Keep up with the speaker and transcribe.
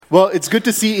Well, it's good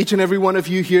to see each and every one of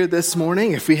you here this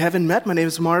morning. If we haven't met, my name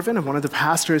is Marvin. I'm one of the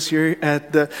pastors here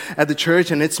at the church,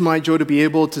 and it's my joy to be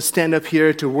able to stand up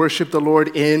here to worship the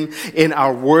Lord in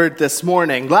our word this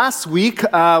morning. Last week,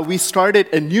 we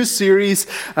started a new series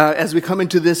as we come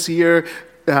into this year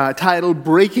titled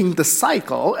Breaking the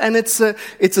Cycle, and it's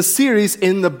a series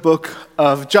in the book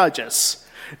of Judges.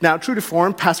 Now, true to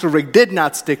form, Pastor Rick did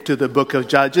not stick to the book of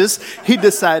Judges. He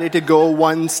decided to go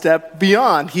one step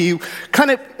beyond. He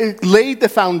kind of laid the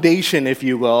foundation, if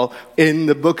you will, in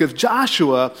the book of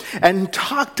Joshua and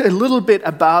talked a little bit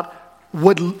about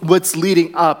what's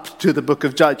leading up to the book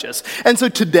of Judges. And so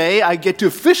today, I get to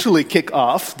officially kick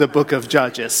off the book of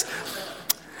Judges.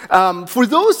 For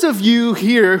those of you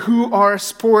here who are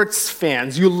sports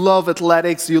fans, you love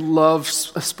athletics, you love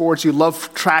sports, you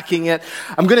love tracking it,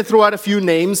 I'm going to throw out a few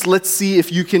names. Let's see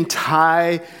if you can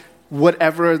tie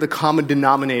whatever the common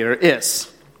denominator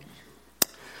is.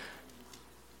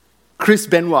 Chris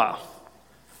Benoit,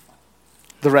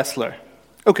 the wrestler.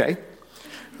 Okay.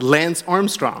 Lance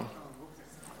Armstrong.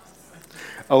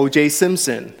 O.J.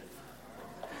 Simpson.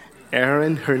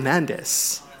 Aaron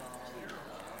Hernandez.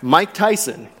 Mike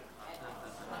Tyson.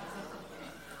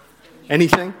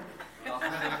 Anything?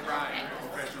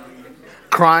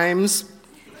 Crimes.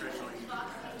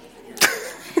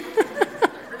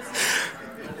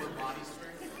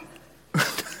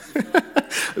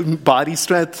 Body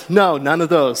strength? No, none of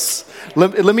those.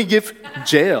 Let me give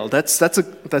jail. That's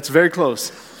very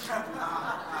close.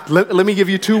 Let me give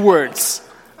you two words.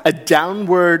 A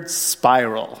downward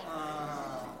spiral.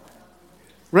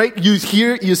 Right? You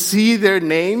see their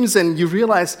names and you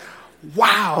realize,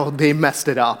 wow, they messed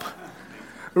it up.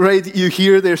 Right? You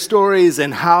hear their stories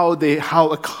and how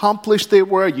accomplished they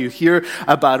were. You hear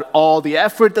about all the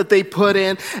effort that they put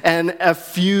in and a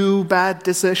few bad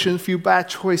decisions, few bad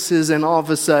choices, and all of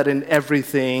a sudden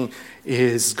everything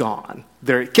is gone.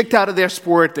 They're kicked out of their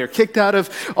sport. They're kicked out of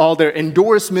all their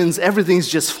endorsements. Everything's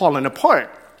just fallen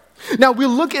apart. Now, we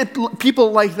look at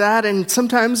people like that, and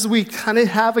sometimes we kind of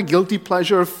have a guilty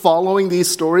pleasure of following these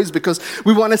stories because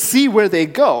we want to see where they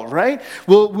go, right?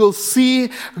 We'll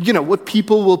see, what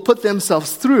people will put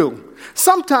themselves through.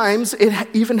 Sometimes it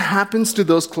even happens to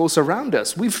those close around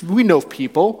us. We know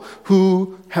people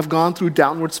who have gone through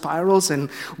downward spirals,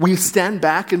 and we stand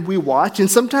back and we watch. And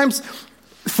sometimes,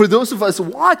 for those of us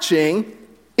watching,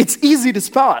 it's easy to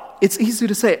spot. It's easy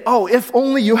to say, oh, if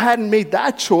only you hadn't made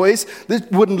that choice, this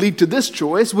wouldn't lead to this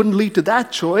choice, wouldn't lead to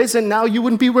that choice, and now you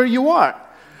wouldn't be where you are.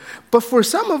 But for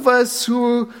some of us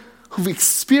who've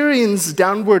experienced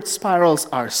downward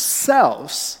spirals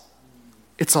ourselves,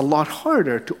 it's a lot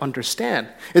harder to understand.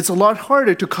 It's a lot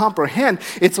harder to comprehend.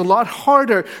 It's a lot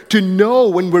harder to know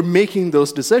when we're making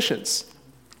those decisions.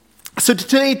 So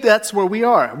today, that's where we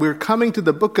are. We're coming to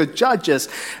the book of Judges,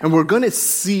 and we're going to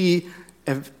see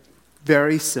a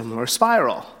very similar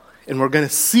spiral. And we're going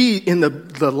to see in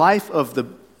the life of the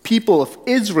people of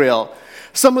Israel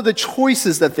some of the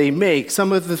choices that they make,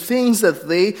 some of the things that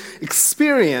they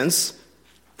experience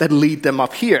that lead them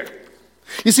up here.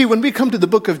 You see, when we come to the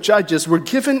book of Judges, we're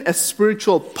given a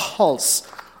spiritual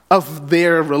pulse of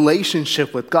their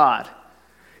relationship with God.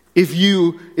 If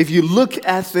you look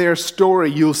at their story,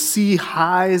 you'll see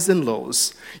highs and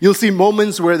lows. You'll see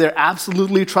moments where they're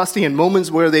absolutely trusting and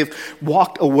moments where they've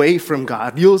walked away from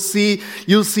God. You'll see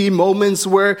moments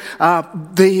where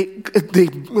they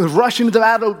rush into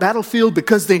the battlefield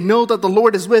because they know that the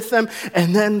Lord is with them,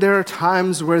 and then there are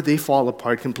times where they fall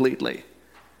apart completely.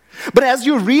 But as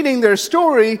you're reading their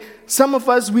story, some of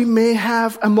us, we may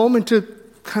have a moment to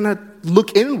kind of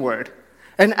look inward.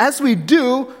 And as we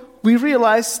do, we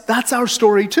realize that's our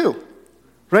story too,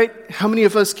 right? How many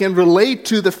of us can relate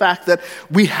to the fact that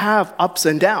we have ups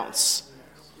and downs?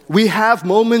 We have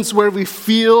moments where we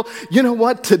feel, you know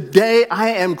what, today I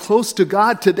am close to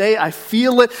God. Today I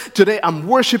feel it. Today I'm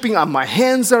worshiping. My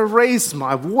hands are raised.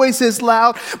 My voice is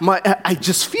loud. I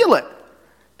just feel it.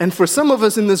 And for some of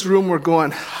us in this room, we're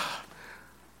going,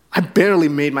 I barely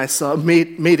made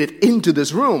it into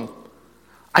this room.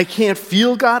 I can't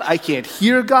feel God. I can't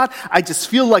hear God. I just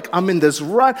feel like I'm in this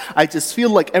rut. I just feel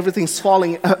like everything's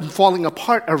falling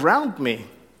apart around me.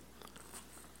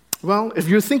 Well, if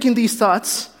you're thinking these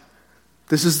thoughts,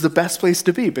 this is the best place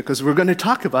to be because we're going to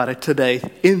talk about it today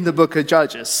in the book of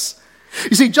Judges.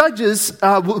 You see, Judges,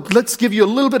 let's give you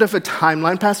a little bit of a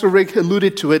timeline. Pastor Rick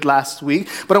alluded to it last week,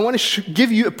 but I want to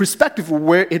give you a perspective of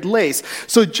where it lays.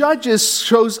 So Judges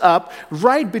shows up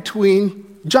right between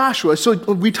Joshua. So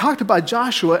we talked about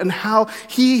Joshua and how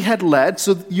he had led.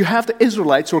 So you have the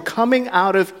Israelites who are coming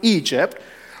out of Egypt.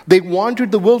 They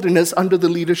wandered the wilderness under the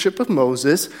leadership of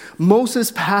Moses.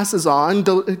 Moses passes on.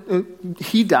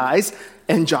 He dies.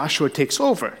 and Joshua takes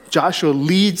over. Joshua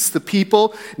leads the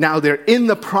people. Now they're in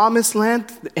the promised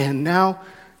land, and now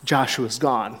Joshua's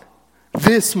gone.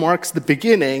 This marks the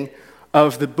beginning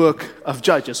of the book of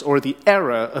Judges, or the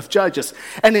era of Judges.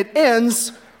 And it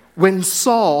ends when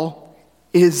Saul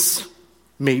is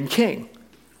made king.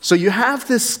 So you have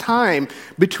this time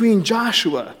between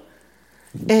Joshua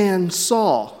and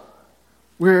Saul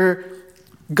where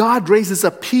God raises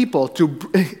up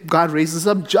God raises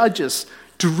up judges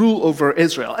to rule over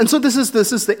Israel. And so this is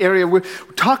the area we're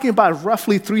talking about,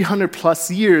 roughly 300 plus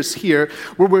years here,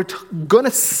 where we're going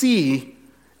to see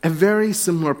a very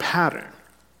similar pattern.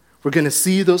 We're going to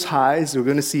see those highs, we're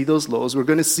going to see those lows, we're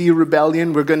going to see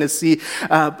rebellion, we're going to see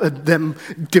them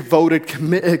devoted,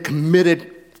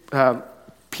 committed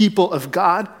people of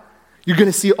God. You're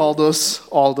going to see all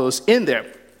those in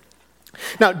there.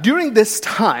 Now, during the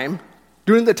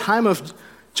time of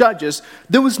Judges,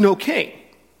 there was no king,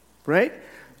 right?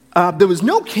 There was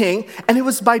no king, and it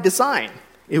was by design.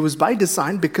 It was by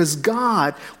design because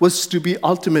God was to be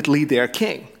ultimately their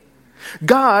king.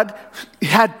 God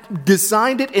had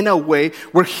designed it in a way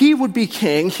where he would be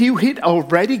king. He had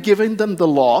already given them the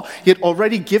law. He had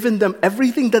already given them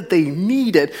everything that they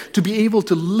needed to be able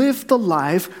to live the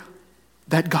life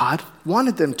that God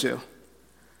wanted them to.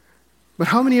 But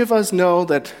how many of us know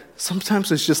that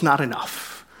sometimes it's just not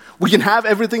enough? We can have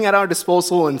everything at our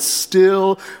disposal and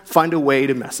still find a way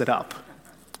to mess it up.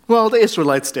 Well, the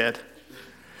Israelites did.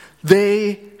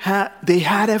 They had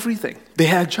everything. They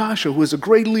had Joshua, who was a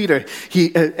great leader.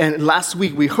 And last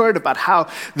week we heard about how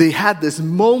they had this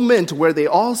moment where they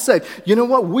all said, you know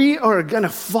what, we are going to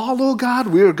follow God.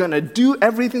 We are going to do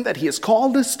everything that he has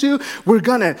called us to. We're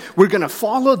going to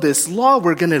follow this law.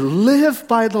 We're going to live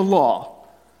by the law.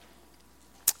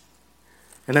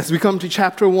 And as we come to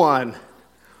chapter 1,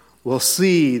 we'll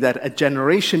see that a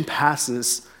generation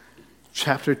passes.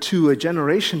 Chapter 2, a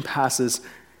generation passes,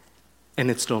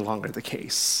 and it's no longer the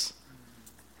case.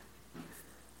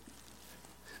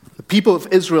 The people of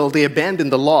Israel, they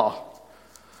abandoned the law.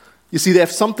 You see, they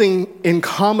have something in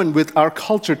common with our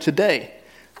culture today.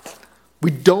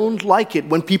 We don't like it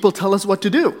when people tell us what to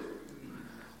do,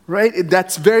 right?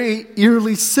 That's very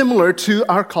eerily similar to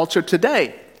our culture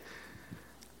today.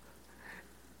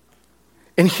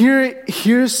 And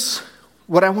here's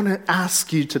what I want to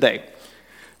ask you today.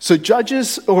 So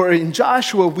Judges, or in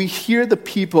Joshua, we hear the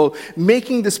people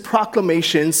making this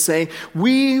proclamation saying,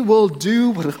 we will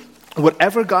do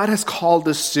whatever God has called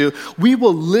us to. We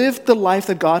will live the life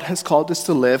that God has called us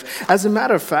to live. As a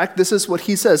matter of fact, this is what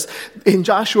he says in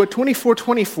Joshua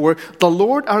 24:24, the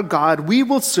Lord our God we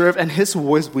will serve, and his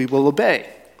voice we will obey.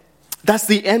 That's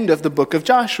the end of the book of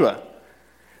Joshua.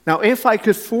 Now, if I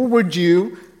could forward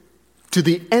you to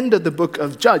the end of the book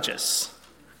of Judges,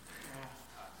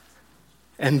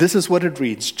 and this is what it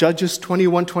reads, Judges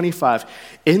 21:25.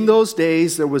 In those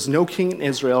days there was no king in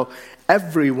Israel.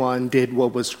 Everyone did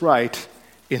what was right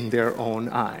in their own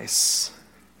eyes.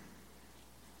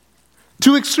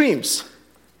 Two extremes.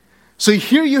 So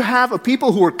here you have a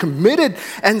people who are committed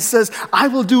and says, I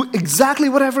will do exactly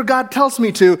whatever God tells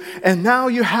me to. And now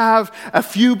you have a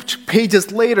few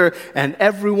pages later and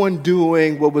everyone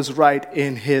doing what was right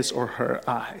in his or her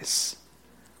eyes.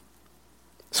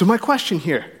 So my question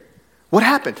here, what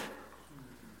happened?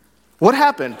 What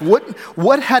happened?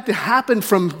 What had to happen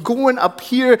from going up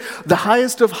here, the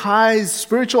highest of highs,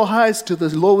 spiritual highs, to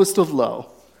the lowest of low?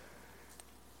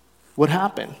 What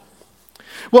happened?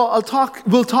 Well,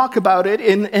 we'll talk about it,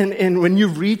 and when you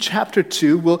read chapter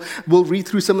 2, we'll read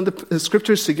through some of the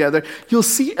scriptures together. You'll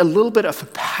see a little bit of a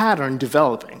pattern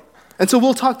developing. And so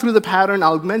we'll talk through the pattern.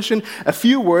 I'll mention a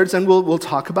few words, and we'll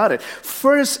talk about it.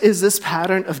 First is this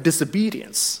pattern of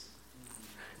disobedience.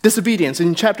 Disobedience.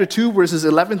 In chapter 2, verses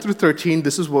 11 through 13,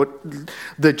 this is what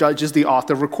the Judges, the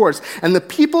author, records. And the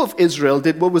people of Israel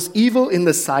did what was evil in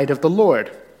the sight of the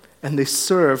Lord, and they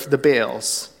served the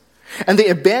Baals. And they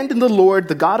abandoned the Lord,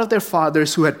 the God of their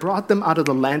fathers, who had brought them out of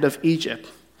the land of Egypt.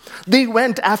 They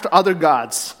went after other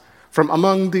gods from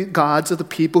among the gods of the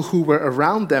people who were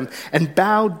around them and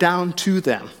bowed down to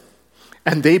them.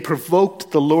 And they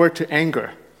provoked the Lord to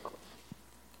anger.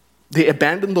 They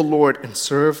abandoned the Lord and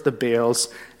served the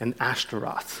Baals and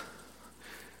Ashtaroth.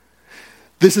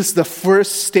 This is the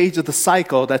first stage of the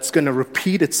cycle that's going to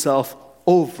repeat itself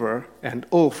over and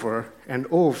over and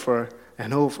over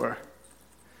and over.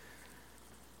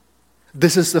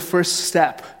 This is the first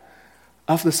step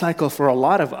of the cycle for a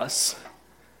lot of us.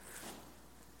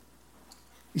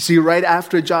 You see, right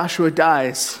after Joshua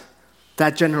dies,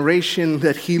 that generation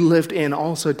that he lived in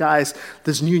also dies.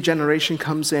 This new generation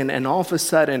comes in, and all of a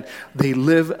sudden, they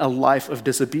live a life of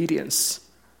disobedience.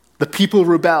 The people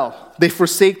rebel. They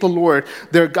forsake the Lord,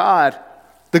 their God,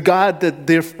 the God that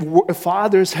their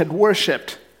fathers had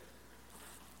worshipped,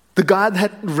 the God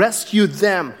that rescued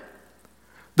them,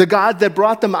 the God that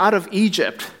brought them out of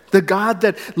Egypt, the God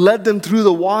that led them through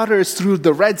the waters, through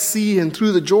the Red Sea and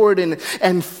through the Jordan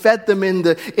and fed them in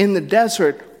the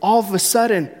desert. All of a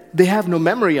sudden, they have no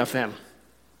memory of him.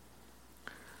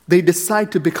 They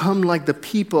decide to become like the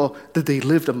people that they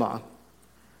lived among.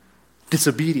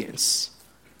 Disobedience.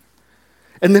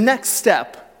 And the next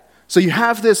step, so you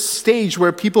have this stage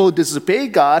where people disobey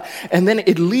God, and then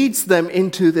it leads them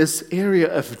into this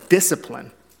area of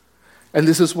discipline. And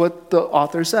this is what the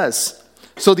author says.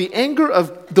 So the anger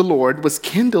of the Lord was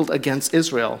kindled against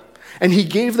Israel, and he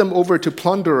gave them over to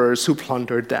plunderers who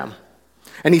plundered them.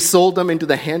 And he sold them into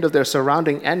the hand of their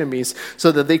surrounding enemies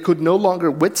so that they could no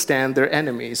longer withstand their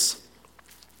enemies.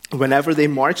 Whenever they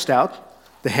marched out,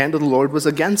 the hand of the Lord was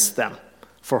against them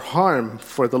for harm,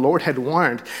 for the Lord had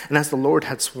warned, and as the Lord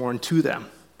had sworn to them.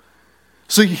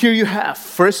 So here you have,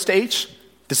 first stage,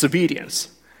 disobedience.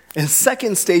 And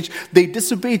second stage, they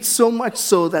disobeyed so much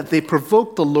so that they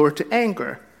provoked the Lord to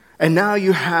anger. And now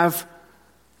you have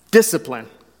discipline.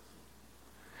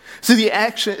 So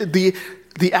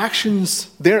their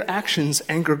actions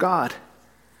anger God.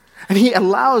 And he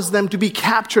allows them to be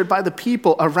captured by the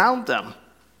people around them.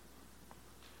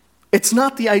 It's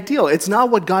not the ideal. It's not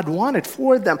what God wanted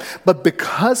for them. But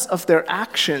because of their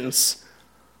actions,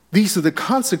 these are the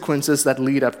consequences that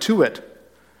lead up to it.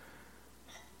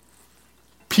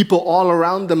 People all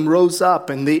around them rose up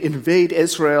and they invade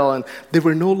Israel, and they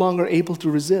were no longer able to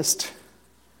resist.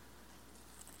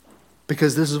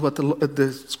 Because this is what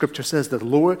the scripture says, that the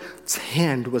Lord's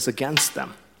hand was against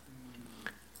them.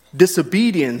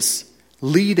 Disobedience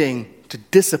leading to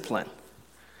discipline.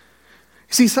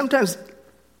 See, sometimes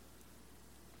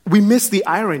we miss the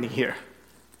irony here.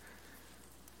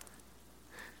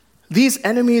 These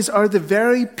enemies are the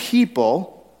very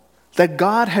people that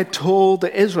God had told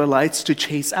the Israelites to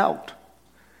chase out.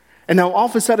 And now all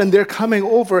of a sudden they're coming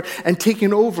over and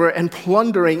taking over and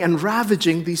plundering and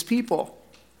ravaging these people.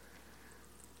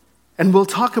 And we'll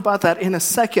talk about that in a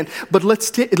second, but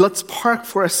let's park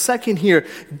for a second here.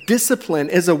 Discipline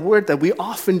is a word that we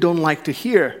often don't like to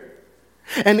hear.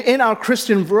 And in our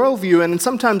Christian worldview, and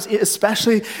sometimes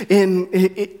especially in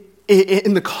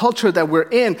the culture that we're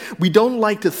in, we don't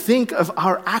like to think of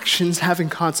our actions having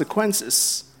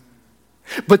consequences.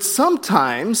 But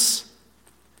sometimes,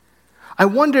 I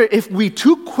wonder if we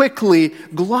too quickly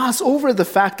gloss over the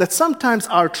fact that sometimes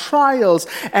our trials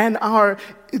and our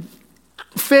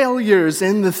failures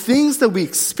and the things that we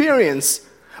experience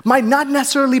might not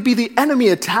necessarily be the enemy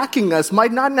attacking us,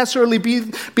 might not necessarily be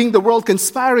being the world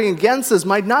conspiring against us,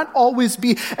 might not always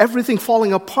be everything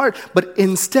falling apart, but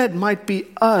instead might be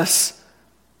us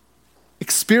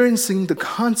experiencing the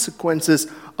consequences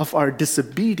of our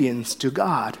disobedience to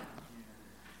God.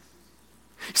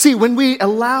 See, when we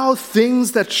allow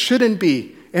things that shouldn't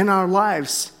be in our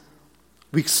lives,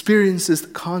 we experience the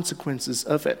consequences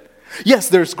of it. Yes,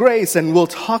 there's grace, and we'll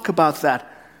talk about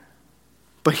that.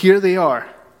 But here they are,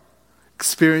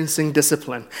 experiencing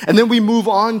discipline. And then we move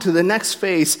on to the next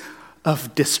phase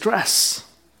of distress.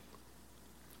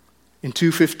 In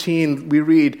 2:15, we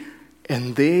read,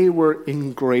 and they were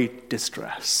in great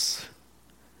distress.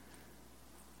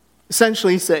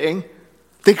 Essentially saying,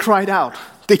 they cried out.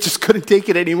 They just couldn't take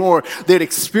it anymore. They'd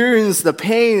experienced the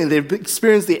pain, and they've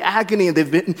experienced the agony, and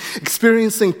they've been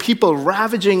experiencing people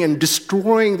ravaging and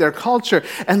destroying their culture,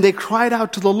 and they cried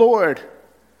out to the Lord.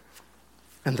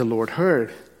 And the Lord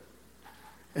heard.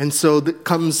 And so that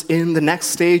comes in the next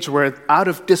stage where out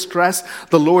of distress,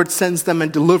 the Lord sends them a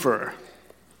deliverer.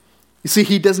 You see,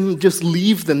 he doesn't just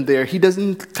leave them there. He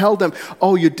doesn't tell them,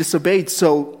 oh, you disobeyed,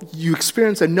 so you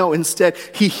experience it. No, instead,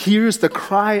 he hears the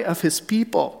cry of his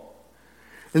people.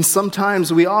 And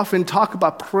sometimes we often talk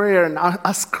about prayer and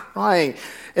us crying.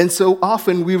 And so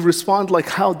often we respond like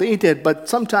how they did. But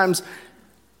sometimes,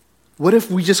 what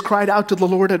if we just cried out to the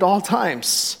Lord at all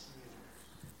times?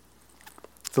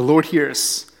 The Lord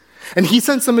hears. And he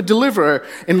sends them a deliverer.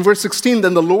 In verse 16,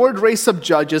 then the Lord raised up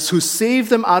judges who saved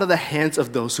them out of the hands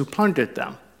of those who plundered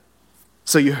them.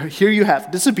 So here you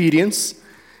have disobedience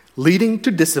leading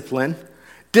to discipline,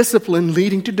 discipline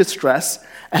leading to distress,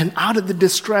 and out of the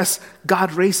distress,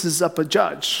 God raises up a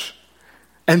judge.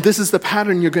 And this is the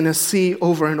pattern you're going to see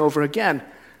over and over again.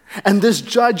 And this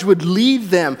judge would lead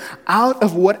them out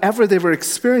of whatever they were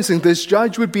experiencing. This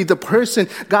judge would be the person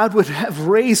God would have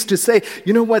raised to say,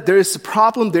 you know what, there is a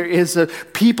problem, there is a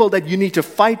people that you need to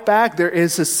fight back, there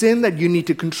is a sin that you need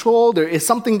to control, there is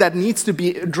something that needs to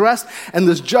be addressed, and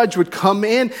this judge would come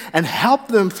in and help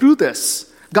them through this.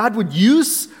 God would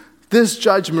use this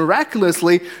judge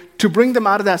miraculously to bring them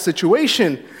out of that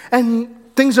situation. And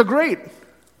things are great.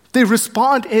 They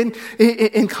respond in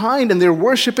kind, and they're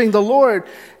worshiping the Lord.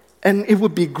 And it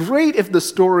would be great if the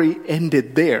story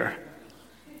ended there.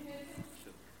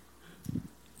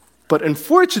 But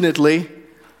unfortunately,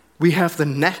 we have the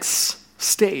next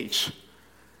stage,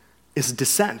 is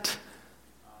descent.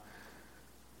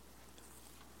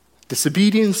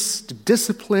 Disobedience to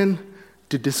discipline,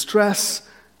 to distress,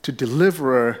 to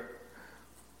deliverer,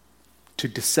 to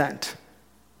descent.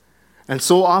 And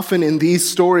so often in these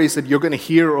stories that you're going to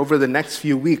hear over the next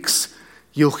few weeks,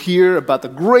 you'll hear about the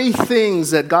great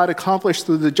things that God accomplished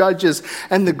through the judges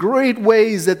and the great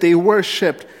ways that they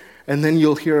worshiped. And then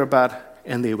you'll hear about,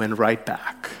 and they went right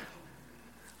back.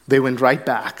 They went right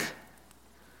back.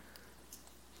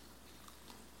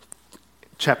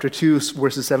 Chapter 2,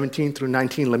 verses 17 through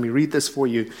 19. Let me read this for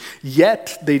you.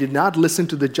 Yet they did not listen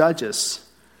to the judges,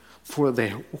 for they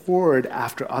whored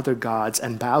after other gods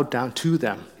and bowed down to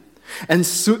them. And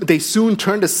they soon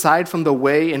turned aside from the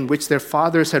way in which their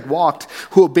fathers had walked,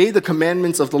 who obeyed the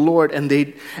commandments of the Lord, and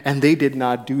they did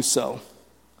not do so.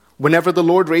 Whenever the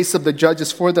Lord raised up the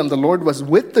judges for them, the Lord was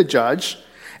with the judge,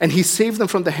 and he saved them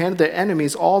from the hand of their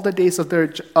enemies all the days of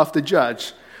the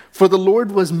judge. For the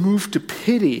Lord was moved to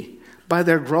pity by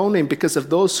their groaning because of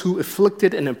those who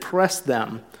afflicted and oppressed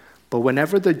them. But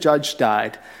whenever the judge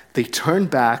died, they turned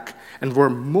back and were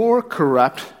more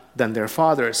corrupt than their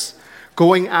fathers,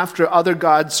 going after other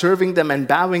gods, serving them and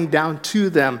bowing down to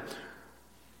them.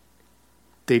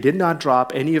 They did not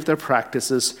drop any of their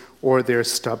practices or their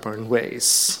stubborn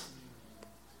ways.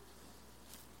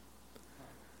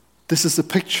 This is a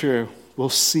picture we'll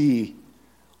see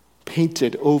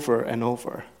painted over and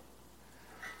over.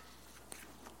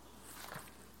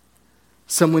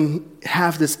 Someone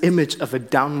have this image of a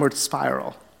downward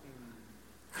spiral.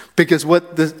 Because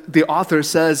what the author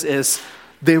says is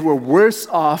they were worse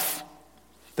off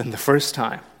than the first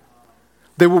time.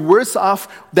 They were worse off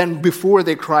than before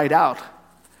they cried out.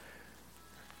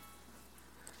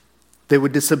 They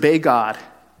would disobey God.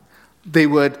 They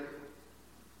would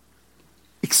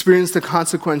experience the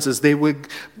consequences. They would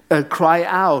cry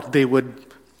out. They would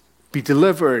be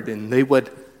delivered, and they would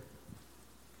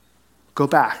go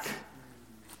back.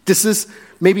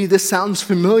 Maybe this sounds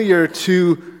familiar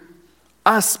to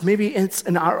us. Maybe it's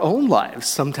in our own lives.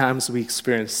 Sometimes we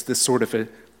experience this sort of a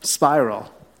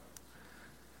spiral.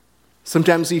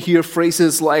 Sometimes you hear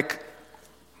phrases like,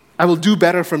 I will do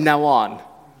better from now on.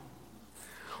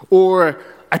 Or,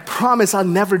 I promise I'll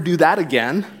never do that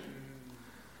again.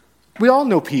 We all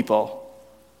know people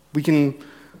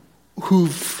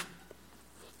who've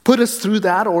put us through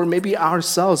that, or maybe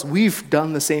ourselves, we've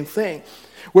done the same thing.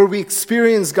 Where we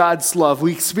experience God's love,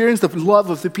 we experience the love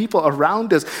of the people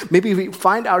around us. Maybe we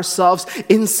find ourselves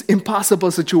in impossible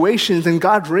situations, and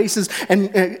God races,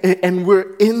 and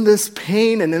we're in this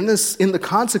pain and in the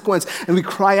consequence, and we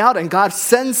cry out, and God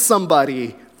sends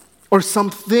somebody or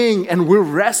something, and we're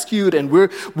rescued, and we're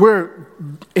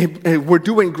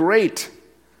doing great.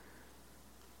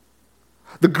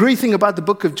 The great thing about the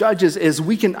book of Judges is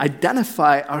we can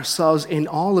identify ourselves in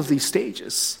all of these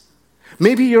stages.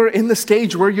 Maybe you're in the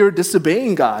stage where you're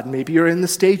disobeying God. Maybe you're in the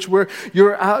stage where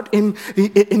you're out in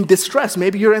distress.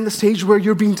 Maybe you're in the stage where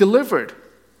you're being delivered.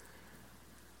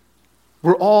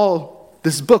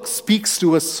 This book speaks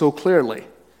to us so clearly.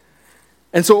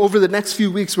 And so over the next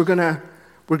few weeks, we're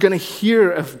gonna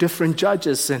hear of different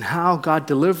judges and how God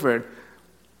delivered.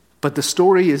 But the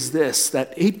story is this,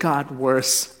 that it got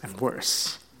worse and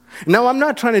worse. Now, I'm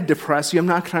not trying to depress you. I'm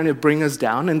not trying to bring us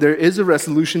down. And there is a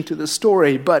resolution to the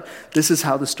story, but this is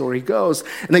how the story goes.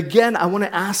 And again, I want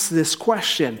to ask this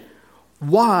question.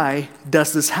 Why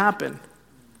does this happen?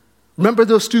 Remember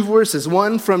those two verses.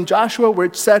 One from Joshua where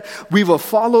it said, we will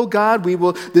follow God.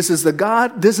 This is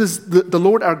the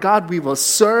Lord our God we will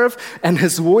serve, and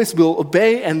his voice will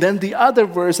obey. And then the other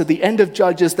verse at the end of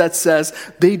Judges that says,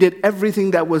 they did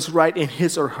everything that was right in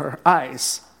his or her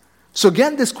eyes. So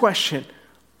again, this question,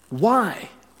 why?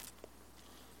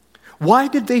 Why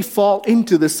did they fall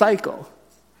into the cycle?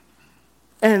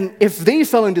 And if they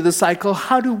fell into the cycle,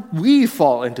 how do we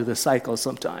fall into the cycle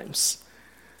sometimes?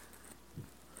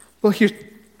 Well,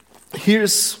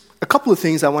 here's a couple of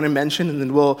things I want to mention, and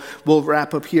then we'll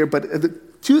wrap up here. But the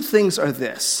two things are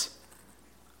this.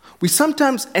 We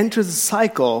sometimes enter the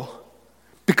cycle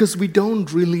because we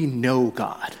don't really know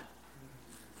God.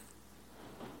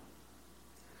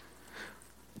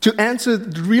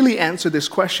 To really answer this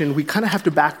question, we kind of have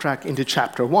to backtrack into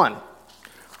chapter 1.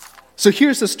 So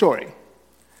here's the story.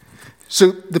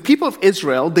 So the people of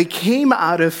Israel, they came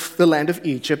out of the land of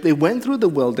Egypt. They went through the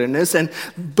wilderness.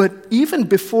 But even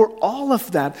before all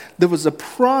of that, there was a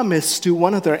promise to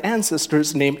one of their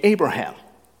ancestors named Abraham.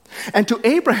 And to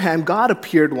Abraham, God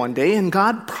appeared one day, and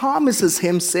God promises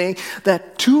him, saying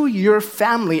that to your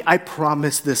family, I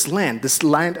promise this land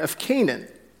of Canaan.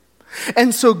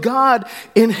 And so God,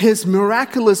 in his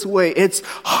miraculous way, it's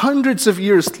hundreds of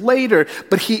years later,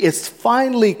 but he is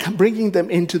finally bringing them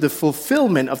into the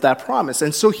fulfillment of that promise.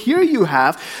 And so here you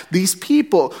have these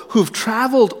people who've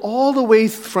traveled all the way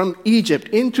from Egypt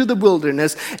into the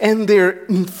wilderness, and they're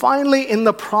finally in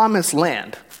the promised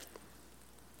land.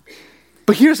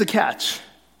 But here's the catch.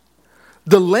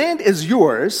 The land is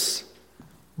yours,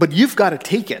 but you've got to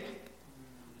take it.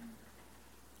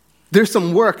 There's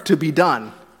some work to be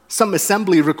done. Some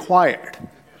assembly required.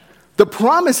 The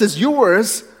promise is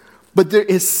yours, but there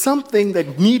is something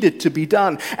that needed to be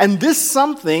done. And this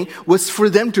something was for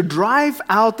them to drive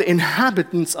out the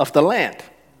inhabitants of the land.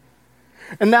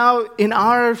 And now, in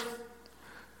our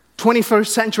 21st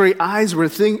century eyes,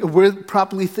 we're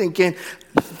probably thinking,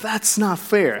 that's not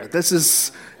fair.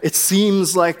 It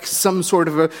seems like some sort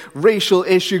of a racial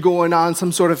issue going on,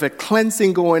 some sort of a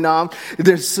cleansing going on.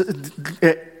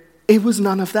 It was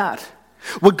none of that.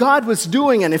 What God was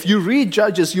doing, and if you read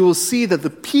Judges, you will see that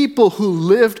the people who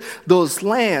lived in those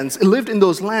lands,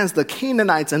 the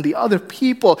Canaanites and the other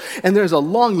people, and there's a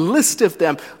long list of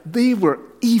them, they were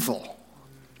evil.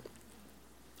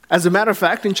 As a matter of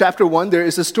fact, in chapter 1, there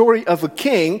is a story of a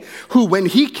king who, when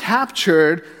he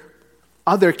captured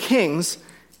other kings,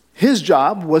 his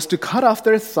job was to cut off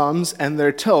their thumbs and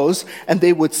their toes, and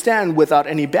they would stand without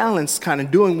any balance, kind of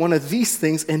doing one of these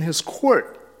things in his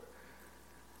court.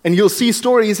 And you'll see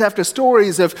stories after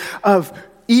stories of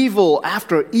evil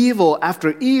after evil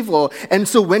after evil. And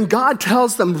so when God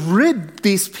tells them, rid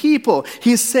these people,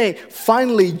 he's saying,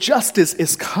 finally, justice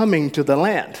is coming to the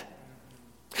land.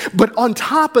 But on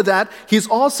top of that, he's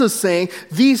also saying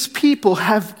these people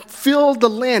have filled the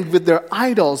land with their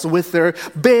idols, with their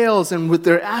Baals and with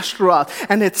their Ashtaroth.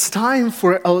 And it's time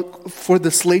for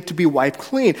the slate to be wiped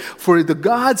clean, for the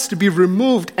gods to be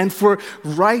removed, and for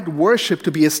right worship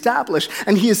to be established.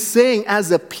 And he is saying, as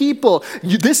a people,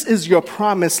 this is your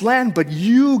promised land, but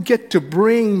you get to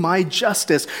bring my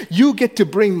justice. You get to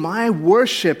bring my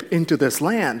worship into this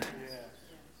land.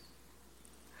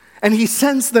 And he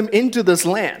sends them into this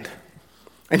land.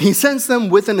 And he sends them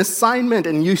with an assignment.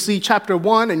 And you see chapter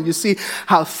 1, and you see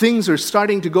how things are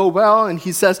starting to go well. And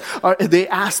he says, they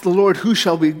ask the Lord, who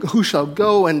shall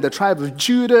go? And the tribe of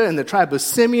Judah and the tribe of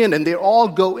Simeon, and they all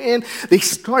go in. They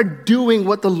start doing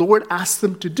what the Lord asked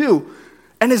them to do.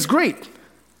 And it's great.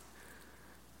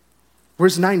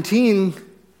 Verse 19,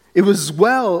 it was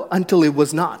well until it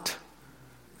was not.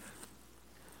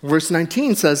 Verse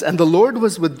 19 says, and the Lord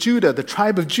was with Judah, the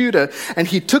tribe of Judah, and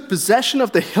he took possession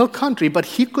of the hill country, but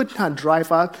he could not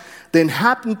drive out the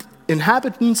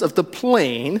inhabitants of the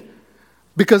plain.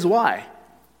 Because why?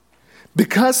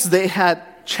 Because they had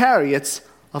chariots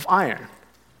of iron.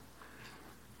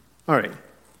 All right,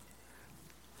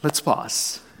 let's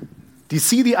pause. Do you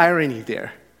see the irony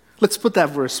there? Let's put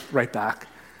that verse right back.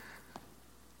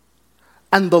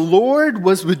 And the Lord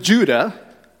was with Judah,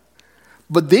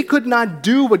 but they could not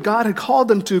do what God had called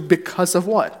them to because of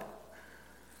what?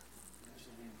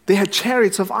 They had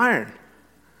chariots of iron.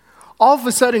 All of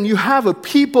a sudden, you have a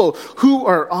people who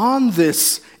are on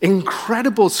this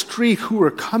incredible streak, who are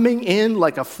coming in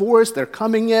like a force. They're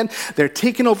coming in. They're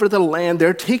taking over the land.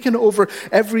 They're taking over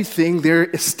everything. They're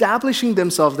establishing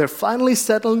themselves. They're finally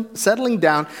settling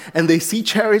down, and they see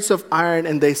chariots of iron,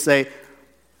 and they say,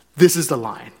 this is the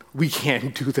line. We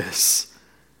can't do this.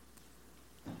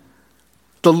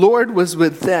 The Lord was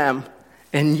with them,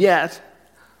 and yet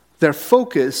their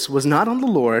focus was not on the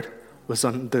Lord, was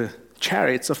on the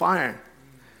chariots of iron.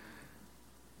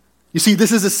 You see,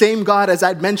 this is the same God, as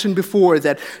I'd mentioned before,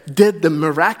 that did the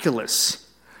miraculous.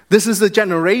 This is the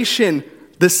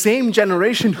same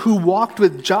generation who walked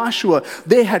with Joshua.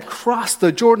 They had crossed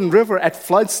the Jordan River at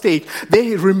flood stage.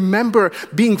 They remember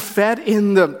being fed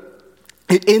in the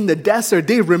desert.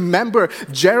 They remember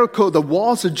Jericho, the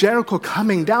walls of Jericho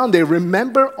coming down. They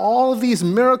remember all of these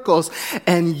miracles,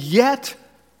 and yet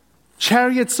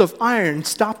chariots of iron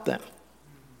stopped them.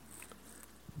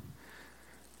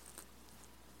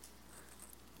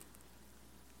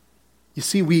 You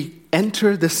see, we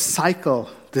enter this cycle,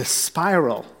 this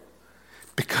spiral,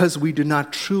 because we do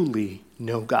not truly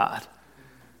know God.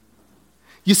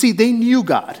 You see, they knew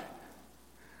God,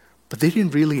 but they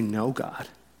didn't really know God.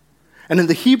 And in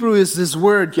the Hebrew is this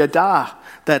word, yada,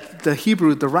 that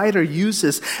the writer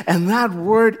uses. And that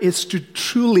word is to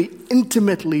truly,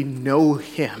 intimately know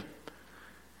him.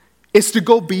 It's to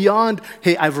go beyond,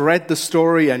 hey, I've read the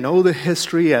story, I know the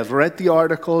history, I've read the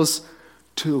articles,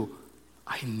 to,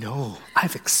 I know,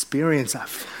 I've experienced,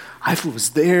 I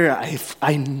was there,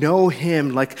 I know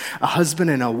him, like a husband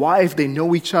and a wife, they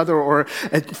know each other, or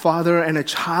a father and a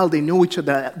child, they know each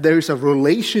other. There's a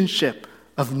relationship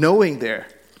of knowing there.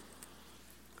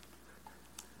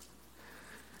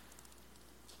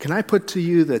 Can I put to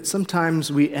you that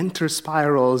sometimes we enter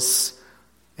spirals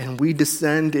and we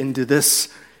descend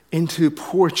into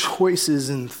poor choices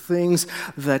and things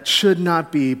that should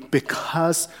not be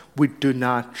because we do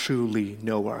not truly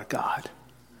know our God.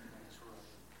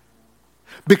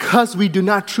 Because we do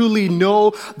not truly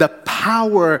know the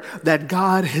power that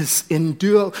God has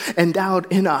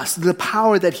endowed in us, the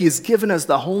power that He has given us,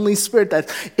 the Holy Spirit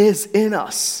that is in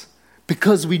us,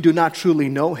 because we do not truly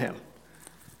know Him.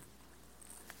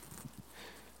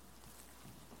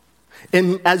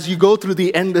 And as you go through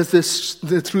the end of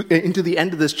into the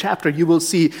end of this chapter, you will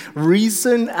see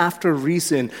reason after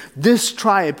reason. This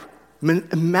tribe,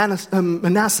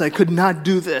 Manasseh, could not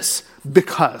do this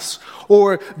because.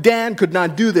 Or Dan could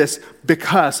not do this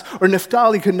because. Or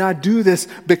Naphtali could not do this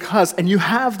because. And you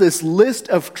have this list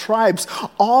of tribes,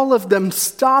 all of them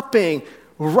stopping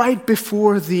right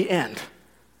before the end.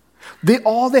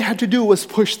 All they had to do was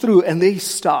push through, and they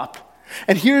stopped.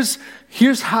 And here's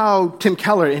how Tim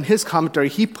Keller, in his commentary,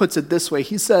 he puts it this way.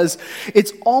 He says,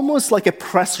 it's almost like a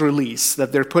press release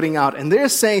that they're putting out. And they're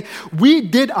saying, we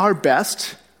did our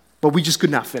best, but we just could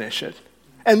not finish it.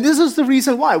 And this is the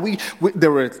reason why.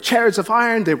 There were chariots of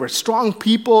iron. They were strong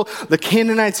people. The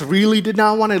Canaanites really did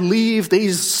not want to leave. They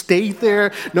just stayed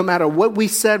there. No matter what we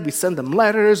said, we sent them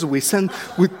letters. We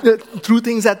threw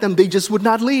things at them. They just would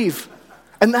not leave.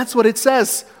 And that's what it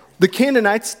says. The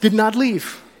Canaanites did not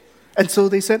leave. And so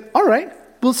they said, all right,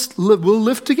 we'll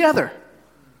live together.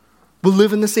 We'll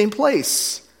live in the same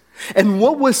place. And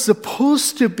what was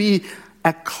supposed to be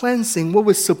a cleansing, what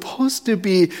was supposed to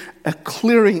be a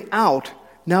clearing out,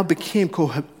 now became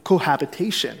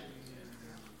cohabitation.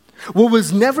 What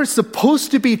was never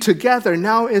supposed to be together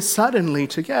now is suddenly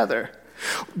together.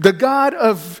 The God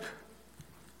of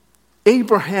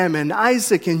Abraham and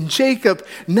Isaac and Jacob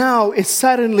now is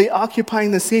suddenly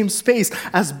occupying the same space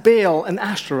as Baal and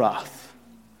Ashtaroth.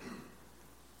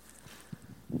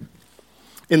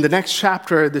 In the next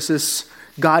chapter,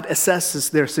 God assesses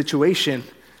their situation.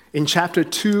 In chapter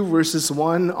 2, verses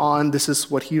 1 on, this is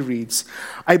what he reads.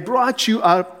 I brought you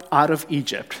up out of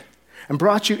Egypt and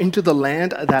brought you into the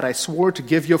land that I swore to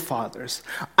give your fathers.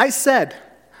 I said,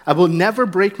 I will never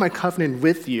break my covenant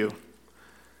with you,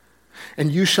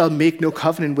 and you shall make no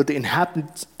covenant with the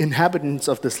inhabitants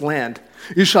of this land.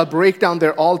 You shall break down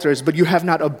their altars, but you have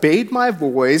not obeyed my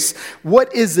voice.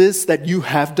 What is this that you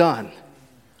have done?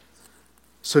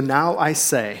 So now I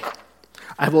say,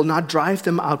 I will not drive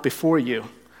them out before you,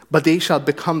 but they shall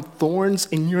become thorns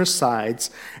in your sides,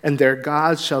 and their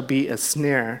gods shall be a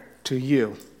snare to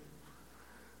you.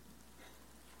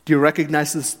 Do you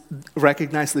recognize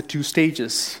the two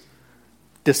stages?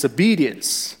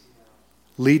 Disobedience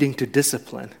leading to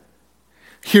discipline.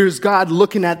 Here's God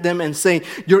looking at them and saying,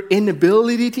 your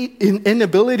inability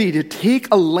to take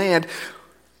a land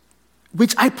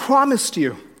which I promised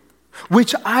you,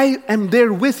 which I am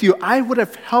there with you, I would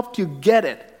have helped you get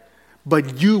it,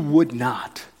 but you would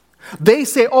not. They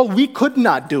say, oh, we could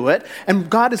not do it. And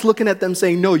God is looking at them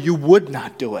saying, no, you would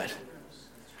not do it.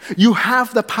 You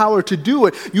have the power to do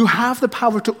it. You have the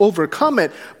power to overcome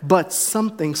it, but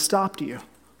something stopped you.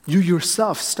 You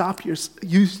yourself stopped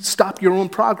your own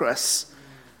progress.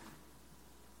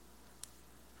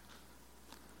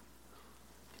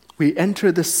 We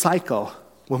enter this cycle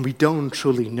when we don't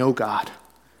truly know God.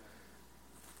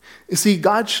 You see,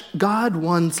 God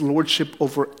wants lordship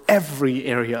over every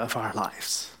area of our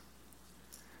lives.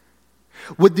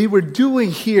 What they were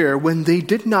doing here when they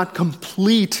did not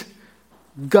complete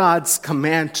God's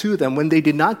command to them, when they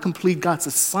did not complete God's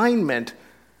assignment,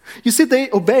 you see, they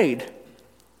obeyed.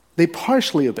 They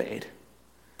partially obeyed.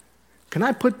 Can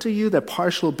I put to you that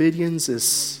partial obedience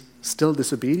is still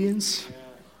disobedience?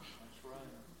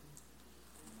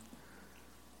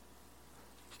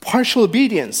 Partial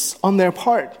obedience on their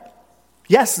part.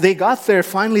 Yes, they got there,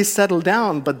 finally settled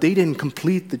down, but they didn't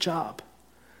complete the job.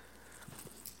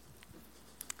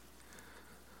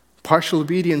 Partial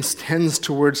obedience tends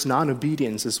towards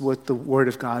non-obedience, is what the Word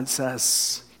of God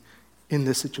says in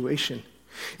this situation.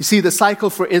 You see, the cycle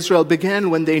for Israel began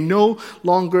when they no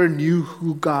longer knew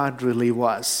who God really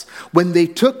was. When they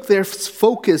took their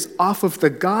focus off of the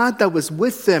God that was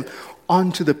with them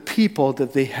onto the people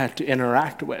that they had to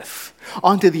interact with,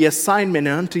 onto the assignment,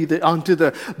 onto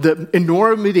the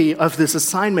enormity of this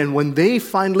assignment. When they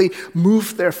finally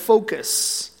moved their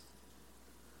focus,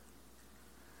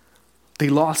 they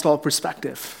lost all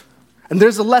perspective. And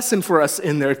there's a lesson for us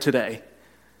in there today.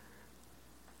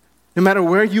 No matter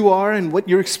where you are and what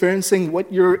you're experiencing,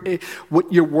 what you're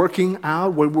working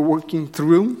out, what we're working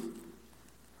through,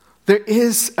 there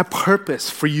is a purpose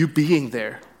for you being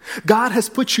there. God has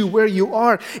put you where you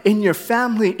are, in your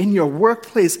family, in your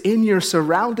workplace, in your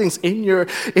surroundings, in your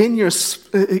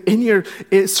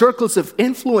circles of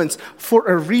influence for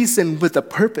a reason with a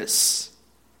purpose.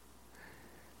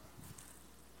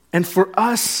 And for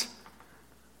us,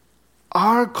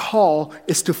 our call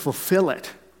is to fulfill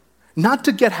it. Not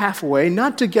to get halfway,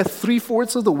 not to get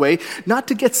 3/4 of the way, not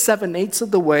to get 7/8 of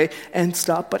the way and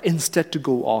stop, but instead to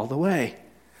go all the way.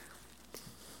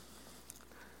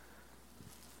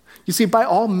 You see, by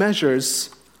all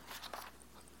measures,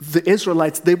 the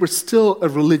Israelites, they were still a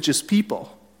religious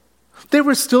people. They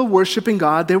were still worshiping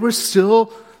God. They were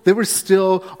still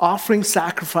offering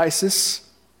sacrifices.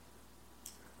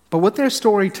 But what their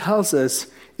story tells us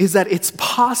is that it's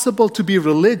possible to be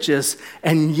religious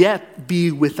and yet be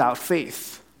without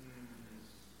faith.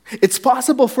 It's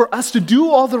possible for us to do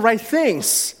all the right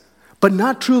things, but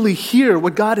not truly hear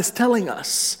what God is telling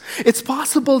us. It's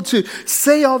possible to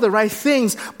say all the right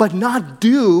things, but not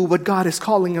do what God is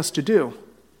calling us to do.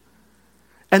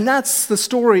 And that's the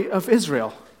story of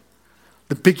Israel,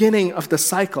 the beginning of the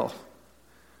cycle.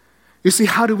 You see,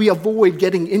 how do we avoid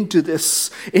getting into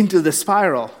the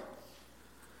spiral?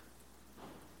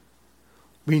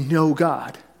 We know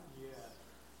God.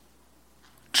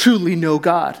 Truly know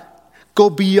God. Go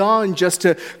beyond just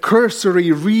a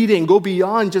cursory reading. Go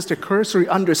beyond just a cursory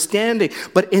understanding.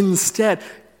 But instead,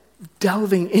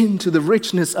 delving into the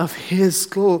richness of His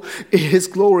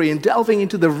glory and delving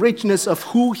into the richness of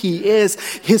who He is,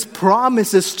 His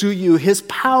promises to you, His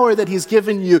power that He's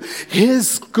given you,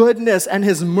 His goodness and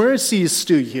His mercies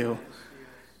to you.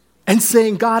 And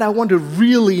saying, God, I want to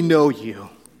really know you.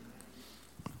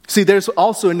 See, there's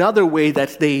also another way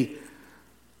that they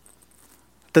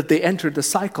entered the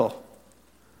cycle.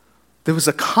 There was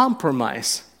a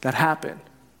compromise that happened.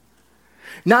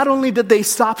 Not only did they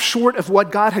stop short of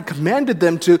what God had commanded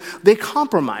them to, they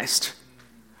compromised.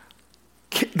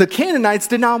 The Canaanites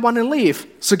did not want to leave.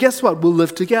 So guess what? We'll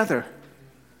live together.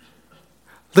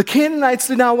 The Canaanites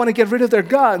did not want to get rid of their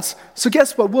gods. So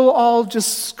guess what? We'll all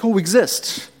just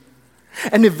coexist.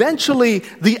 And eventually,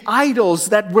 the idols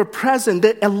that were present,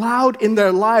 that allowed in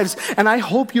their lives, and I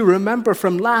hope you remember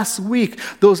from last week,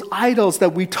 those idols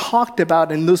that we talked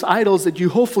about, and those idols that you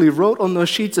hopefully wrote on those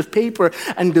sheets of paper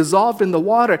and dissolved in the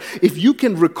water, if you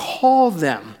can recall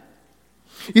them.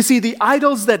 You see, the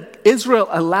idols that Israel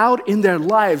allowed in their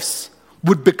lives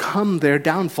would become their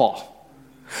downfall.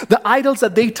 The idols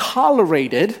that they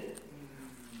tolerated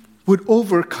would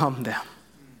overcome them.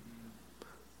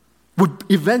 Would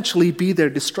eventually be their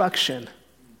destruction.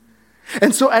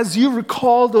 And so as you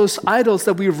recall those idols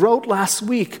that we wrote last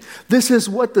week, this is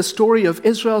what the story of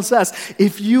Israel says.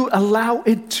 If you allow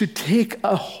it to take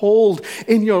a hold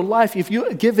in your life, if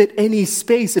you give it any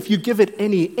space, if you give it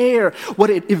any air, what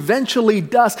it eventually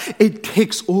does, it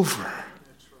takes over.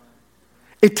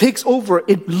 It takes over.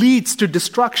 It leads to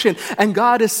destruction. And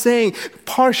God is saying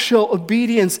partial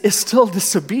obedience is still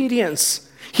disobedience.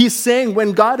 He's saying,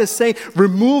 when God is saying,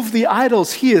 remove the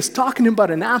idols, He is talking about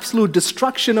an absolute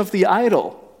destruction of the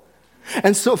idol.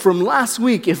 And so from last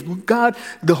week, if God,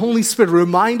 the Holy Spirit,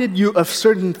 reminded you of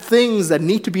certain things that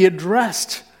need to be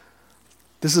addressed,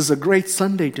 this is a great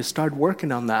Sunday to start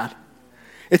working on that.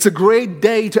 It's a great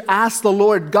day to ask the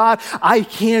Lord, God, I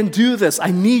can't do this.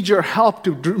 I need your help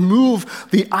to remove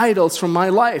the idols from my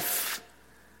life.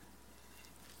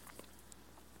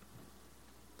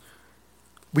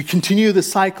 We continue the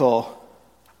cycle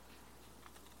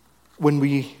when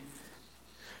we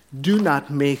do not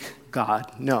make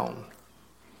God known.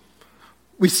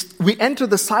 We enter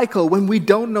the cycle when we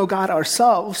don't know God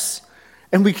ourselves,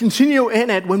 and we continue in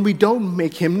it when we don't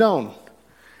make Him known.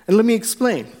 And let me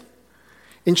explain.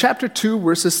 In chapter 2,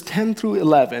 verses 10 through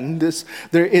 11,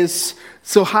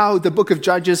 so how the book of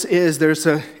Judges is, there's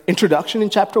an introduction in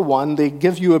chapter 1, they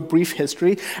give you a brief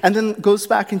history, and then it goes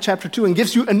back in chapter 2 and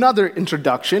gives you another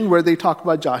introduction where they talk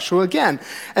about Joshua again.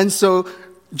 And so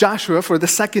Joshua, for the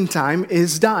second time,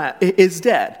 is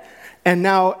dead. And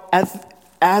now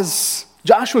as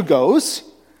Joshua goes,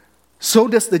 so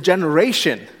does the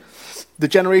generation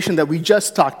that we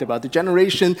just talked about, the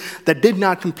generation that did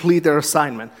not complete their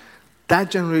assignment. That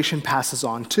generation passes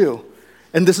on too.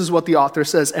 And this is what the author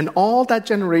says. And all that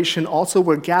generation also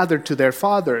were gathered to their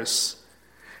fathers.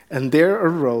 And there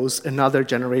arose another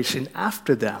generation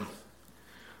after them,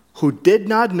 who did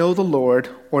not know the Lord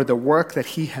or the work that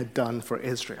he had done for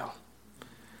Israel.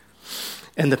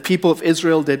 And the people of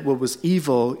Israel did what was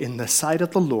evil in the sight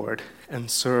of the Lord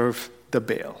and served the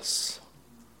Baals.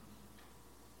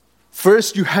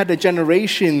 First, you had a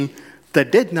generation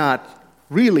that did not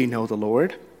really know the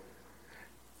Lord.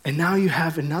 And now you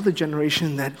have another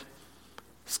generation that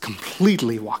has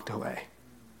completely walked away.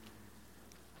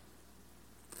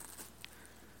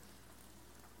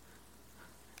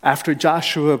 After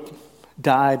Joshua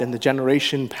died and the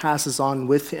generation passes on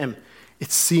with him,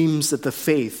 it seems that the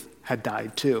faith had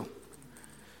died too.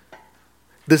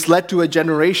 This led to a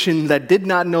generation that did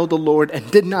not know the Lord and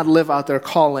did not live out their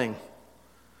calling.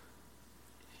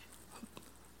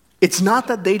 It's not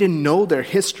that they didn't know their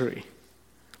history.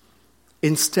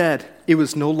 Instead, it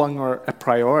was no longer a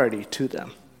priority to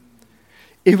them.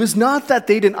 It was not that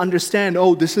they didn't understand,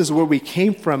 oh, this is where we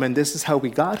came from and this is how we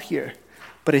got here.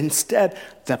 But instead,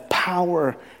 the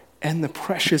power and the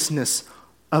preciousness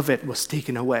of it was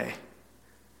taken away.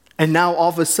 And now all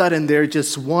of a sudden, they're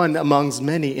just one amongst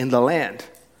many in the land.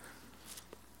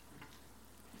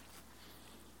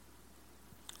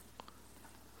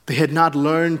 They had not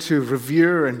learned to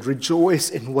revere and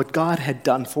rejoice in what God had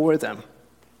done for them.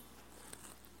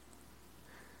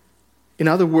 In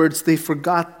other words, they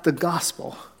forgot the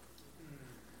gospel.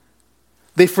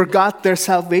 They forgot their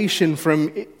salvation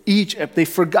from Egypt. They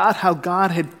forgot how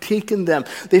God had taken them.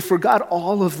 They forgot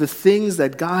all of the things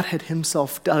that God had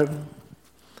himself done.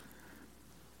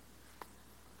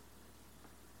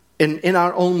 In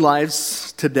our own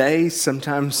lives today,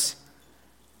 sometimes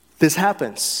this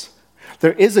happens.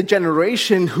 There is a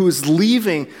generation who's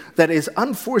leaving that is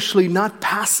unfortunately not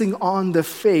passing on the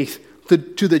faith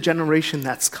to the generation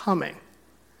that's coming.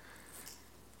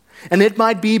 And it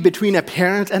might be between a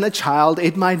parent and a child.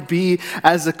 It might be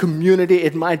as a community.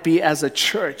 It might be as a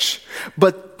church.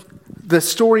 But the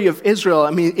story of Israel,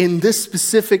 in this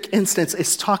specific instance,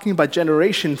 is talking about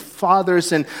generation,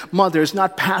 fathers and mothers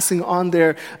not passing on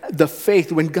the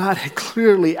faith when God had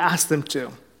clearly asked them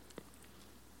to.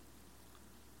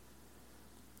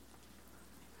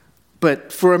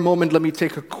 But for a moment, let me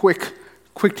take a quick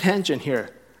tangent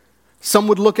here. Some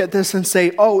would look at this and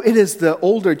say, oh, it is the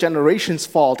older generation's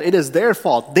fault. It is their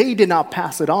fault. They did not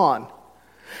pass it on.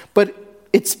 But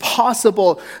it's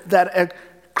possible that a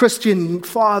Christian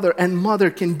father and mother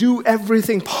can do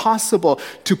everything possible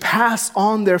to pass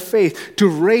on their faith, to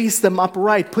raise them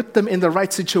upright, put them in the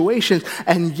right situations,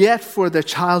 and yet for the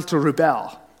child to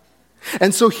rebel.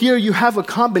 And so here you have a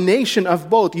combination of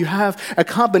both. You have a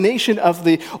combination of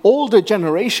the older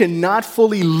generation not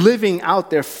fully living out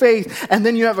their faith, and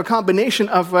then you have a combination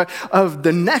of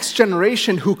the next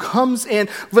generation who comes in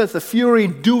with the fury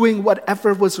doing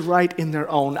whatever was right in their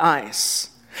own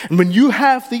eyes. And when you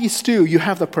have these two, you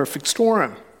have the perfect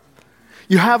storm.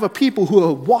 You have a people who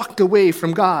have walked away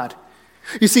from God.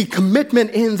 You see,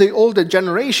 commitment in the older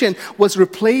generation was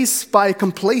replaced by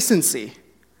complacency.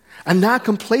 And not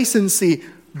complacency,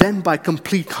 then by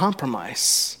complete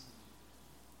compromise.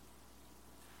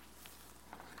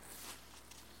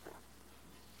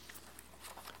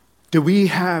 Do we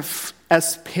have,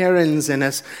 as parents and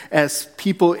as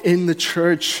people in the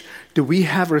church, do we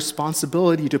have a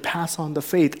responsibility to pass on the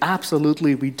faith?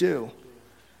 Absolutely, we do.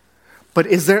 But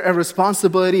is there a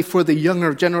responsibility for the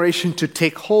younger generation to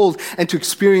take hold and to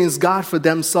experience God for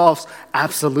themselves?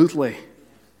 Absolutely.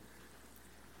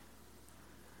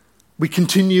 We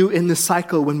continue in the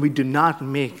cycle when we do not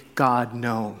make God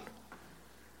known.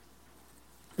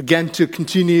 Again, to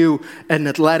continue an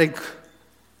athletic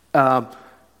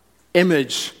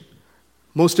image,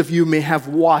 most of you may have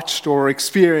watched or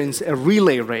experienced a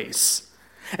relay race.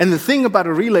 And the thing about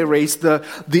a relay race,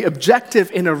 the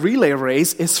objective in a relay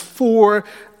race is for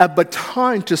a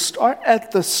baton to start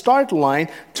at the start line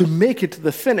to make it to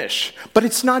the finish. But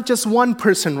it's not just one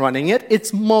person running it,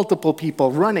 it's multiple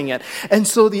people running it. And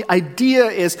so the idea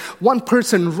is one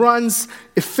person runs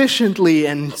efficiently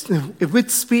and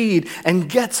with speed and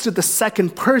gets to the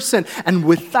second person, and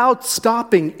without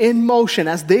stopping in motion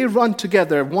as they run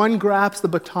together, one grabs the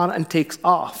baton and takes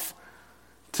off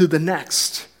to the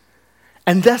next.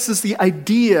 And this is the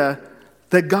idea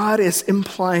that God is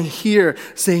implying here,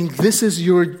 saying this is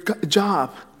your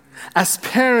job. As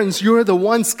parents, you're the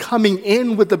ones coming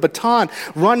in with the baton,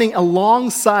 running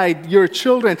alongside your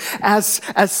children as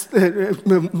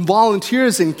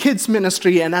volunteers in kids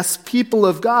ministry and as people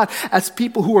of God, as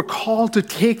people who are called to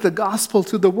take the gospel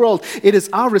to the world. It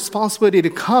is our responsibility to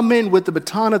come in with the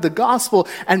baton of the gospel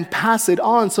and pass it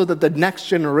on so that the next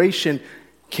generation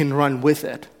can run with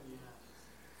it.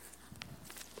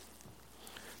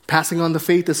 Passing on the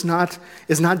faith is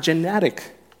not genetic.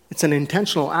 It's an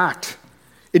intentional act.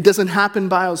 It doesn't happen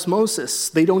by osmosis.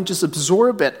 They don't just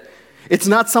absorb it. It's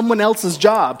not someone else's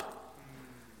job.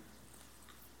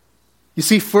 You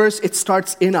see, first, it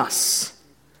starts in us.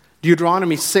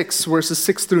 Deuteronomy 6, verses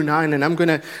 6 through 9, and I'm going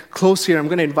to close here. I'm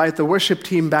going to invite the worship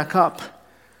team back up.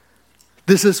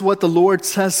 This is what the Lord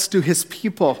says to his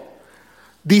people.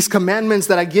 These commandments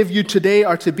that I give you today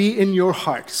are to be in your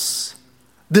hearts.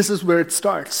 This is where it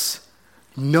starts.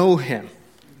 Know him.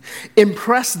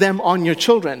 Impress them on your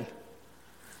children.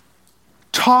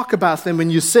 Talk about them when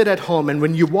you sit at home and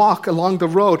when you walk along the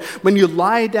road, when you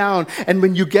lie down and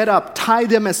when you get up. Tie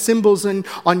them as symbols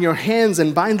on your hands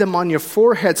and bind them on your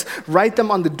foreheads. Write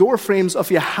them on the doorframes of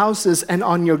your houses and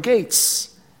on your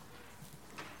gates.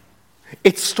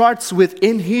 It starts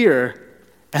within here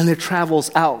and it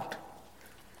travels out.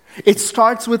 It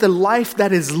starts with a life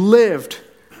that is lived,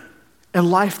 a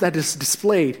life that is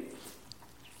displayed.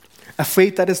 A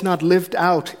faith that is not lived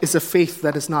out is a faith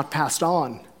that is not passed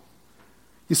on.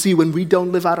 You see, when we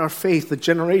don't live out our faith, the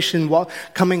generation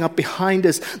coming up behind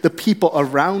us, the people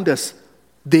around us,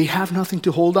 they have nothing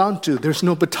to hold on to. There's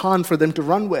no baton for them to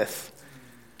run with.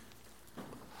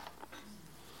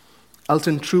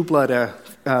 Alton Trueblood,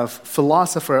 a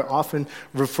philosopher, often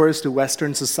refers to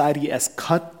Western society as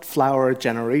cut flower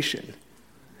generation.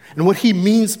 And what he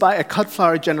means by a cut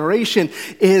flower generation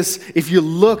is if you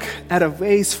look at a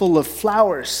vase full of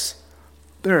flowers,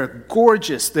 they're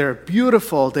gorgeous, they're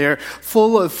beautiful, they're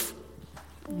full of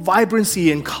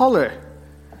vibrancy and color.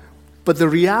 But the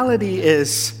reality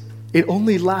is, it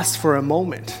only lasts for a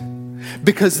moment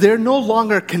because they're no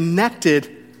longer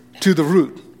connected to the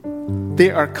root.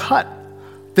 They are cut.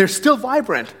 They're still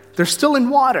vibrant. They're still in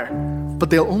water, but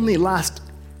they'll only last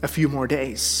a few more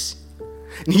days.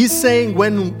 And he's saying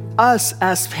when us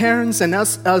as parents and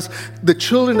us as the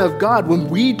children of God, when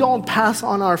we don't pass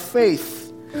on our faith,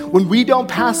 when we don't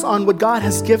pass on what God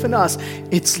has given us,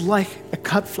 it's like a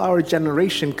cut flower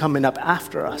generation coming up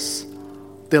after us.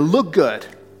 They'll look good,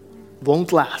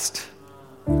 won't last.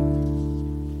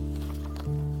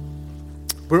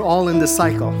 We're all in this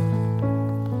cycle.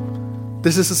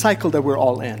 This is a cycle that we're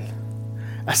all in.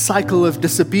 A cycle of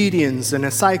disobedience and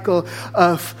a cycle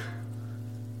of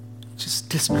just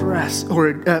distress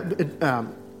or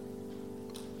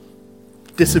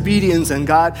disobedience, and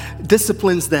God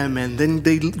disciplines them, and then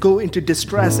they go into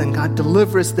distress and God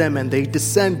delivers them and they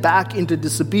descend back into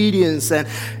disobedience, and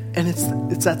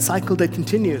it's that cycle that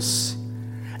continues.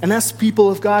 And as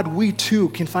people of God, we too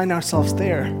can find ourselves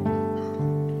there.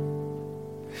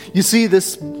 You see,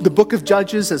 the book of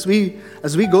Judges, as we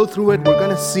go through it, we're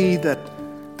going to see that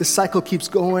the cycle keeps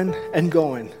going and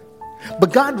going.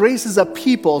 But God raises up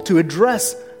people to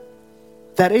address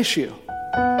that issue.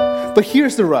 But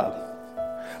here's the rub.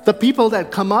 The people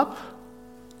that come up,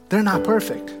 they're not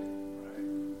perfect.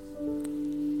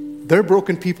 They're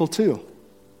broken people too.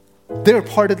 They're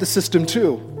part of the system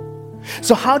too.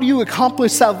 So how do you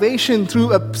accomplish salvation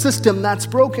through a system that's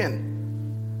broken?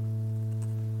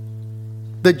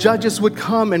 The judges would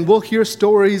come and we'll hear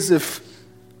stories of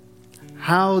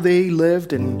how they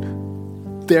lived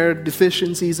and their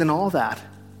deficiencies and all that.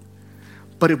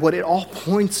 But what it all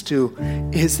points to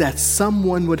is that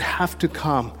someone would have to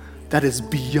come that is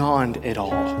beyond it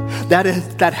all, that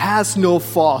has no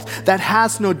fault, that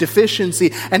has no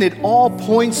deficiency, and it all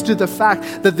points to the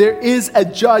fact that there is a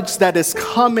judge that is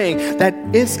coming,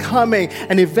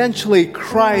 and eventually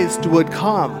Christ would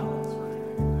come.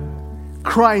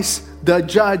 Christ the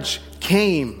judge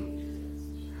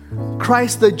came.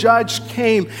 Christ the judge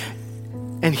came,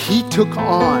 and he took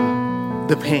on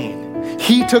the pain.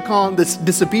 He took on this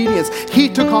disobedience. He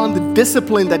took on the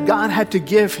discipline that God had to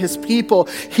give his people.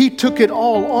 He took it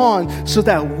all on so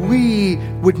that we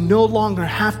would no longer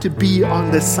have to be on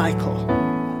this cycle.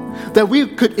 That we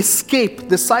could escape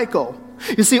the cycle.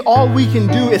 You see, all we can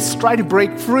do is try to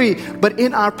break free, but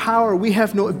in our power, we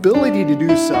have no ability to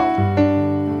do so.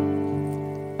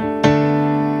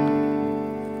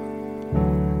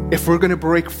 If we're going to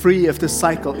break free of this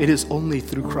cycle, it is only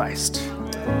through Christ.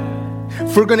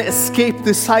 If we're going to escape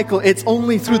this cycle, it's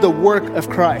only through the work of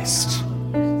Christ.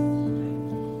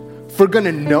 If we're going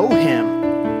to know him,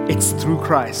 it's through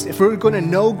Christ. If we're going to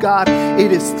know God,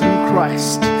 it is through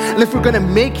Christ. And if we're going to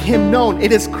make him known,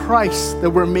 it is Christ that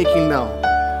we're making known.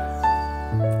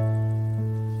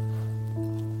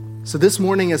 So this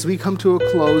morning, as we come to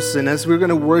a close and as we're going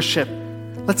to worship,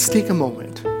 let's take a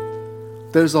moment.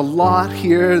 There's a lot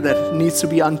here that needs to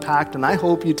be unpacked, and I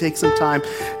hope you take some time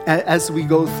as we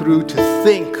go through to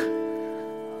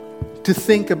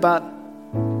think about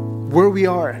where we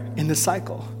are in the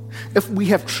cycle. If we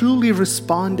have truly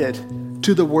responded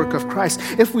to the work of Christ.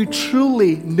 If we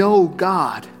truly know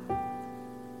God,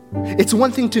 it's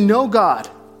one thing to know God,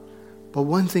 but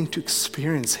one thing to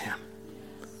experience Him.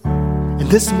 And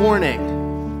this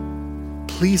morning,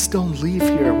 please don't leave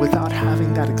here without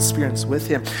having that experience with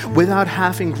Him, without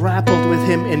having grappled with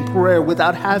Him in prayer,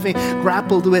 without having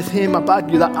grappled with Him about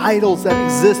the idols that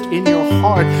exist in your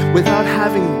heart, without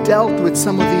having dealt with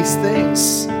some of these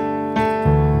things.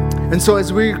 And so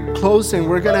as we're closing,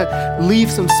 we're going to leave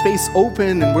some space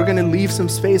open, and we're going to leave some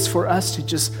space for us to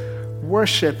just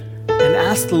worship and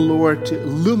ask the Lord to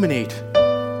illuminate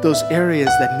those areas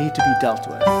that need to be dealt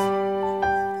with.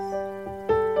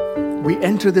 We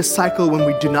enter this cycle when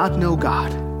we do not know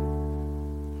God.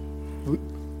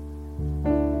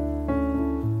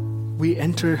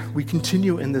 We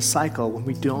continue in this cycle when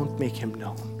we don't make Him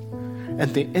known.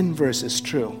 And the inverse is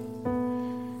true.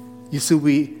 You see,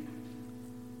 we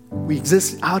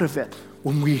exist out of it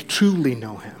when we truly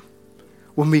know Him,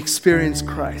 when we experience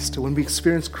Christ, when we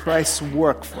experience Christ's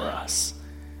work for us.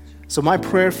 So my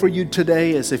prayer for you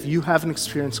today is, if you haven't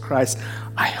experienced Christ,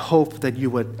 I hope that you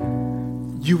would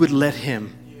let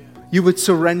Him, you would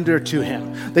surrender to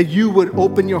Him, that you would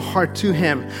open your heart to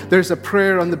Him. There's a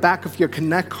prayer on the back of your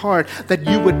Connect card that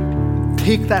you would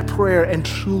take that prayer and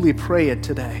truly pray it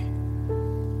today.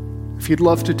 If you'd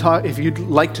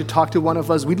like to talk to one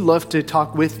of us, we'd love to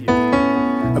talk with you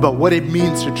about what it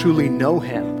means to truly know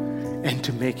Him and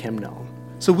to make Him known.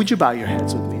 So would you bow your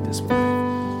heads with me this morning?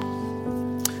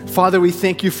 Father, we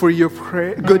thank you for your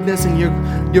goodness and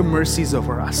your mercies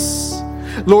over us.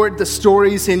 Lord, the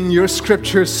stories in your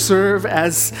scriptures serve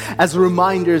as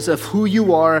reminders of who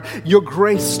you are, your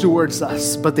grace towards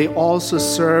us, but they also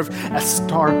serve as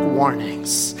stark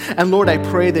warnings. And Lord, I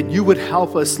pray that you would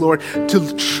help us, Lord,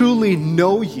 to truly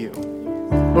know you.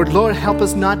 Lord, help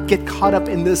us not get caught up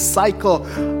in this cycle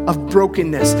of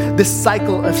brokenness, this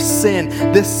cycle of sin,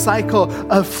 this cycle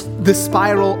of the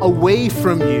spiral away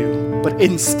from you, but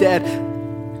instead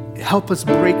help us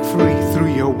break free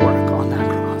through your work on that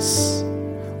cross.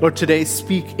 Lord, today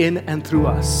speak in and through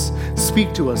us.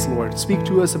 Speak to us, Lord. Speak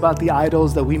to us about the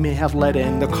idols that we may have let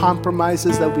in, the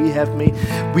compromises that we have made,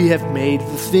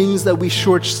 the things that we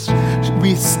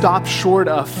stop short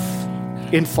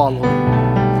of in following.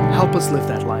 Help us live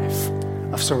that life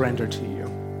of surrender to you.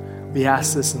 We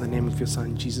ask this in the name of your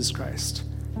Son, Jesus Christ.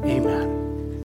 Amen.